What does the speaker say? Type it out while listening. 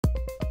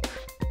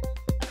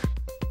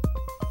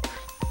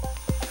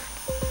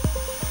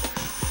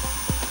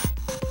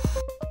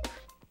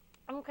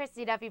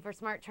Christy Duffy for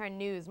Smart Trend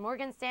News.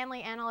 Morgan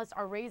Stanley analysts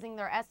are raising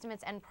their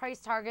estimates and price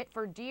target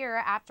for Deere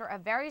after a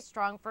very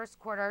strong first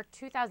quarter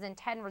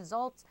 2010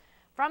 results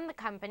from the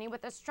company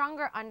with a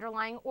stronger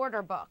underlying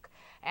order book.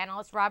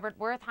 Analysts Robert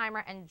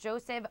Wertheimer and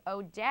Joseph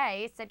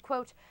O'Day said,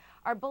 quote,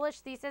 "Our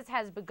bullish thesis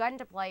has begun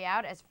to play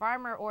out as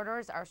farmer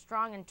orders are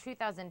strong in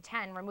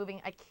 2010,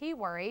 removing a key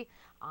worry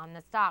on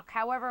the stock.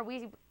 However,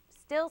 we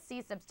still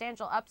see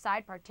substantial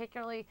upside,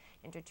 particularly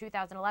into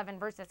 2011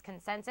 versus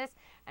consensus,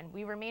 and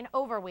we remain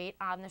overweight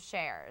on the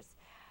shares."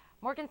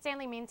 Morgan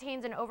Stanley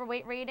maintains an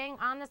overweight rating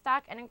on the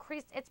stock and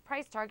increased its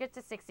price target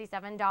to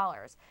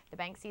 $67. The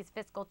bank sees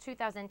fiscal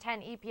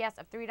 2010 EPS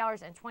of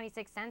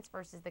 $3.26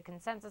 versus the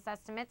consensus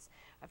estimates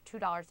of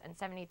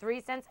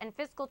 $2.73 and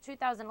fiscal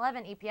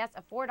 2011 EPS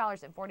of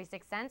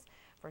 $4.46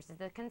 versus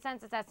the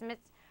consensus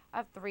estimates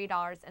of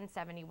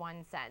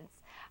 $3.71.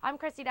 I'm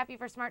Christy Duffy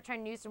for Smart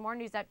Trend News. For more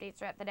news updates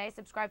throughout the day,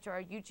 subscribe to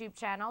our YouTube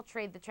channel,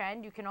 Trade the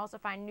Trend. You can also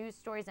find news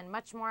stories and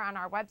much more on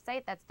our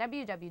website. That's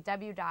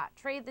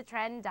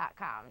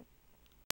www.tradethetrend.com.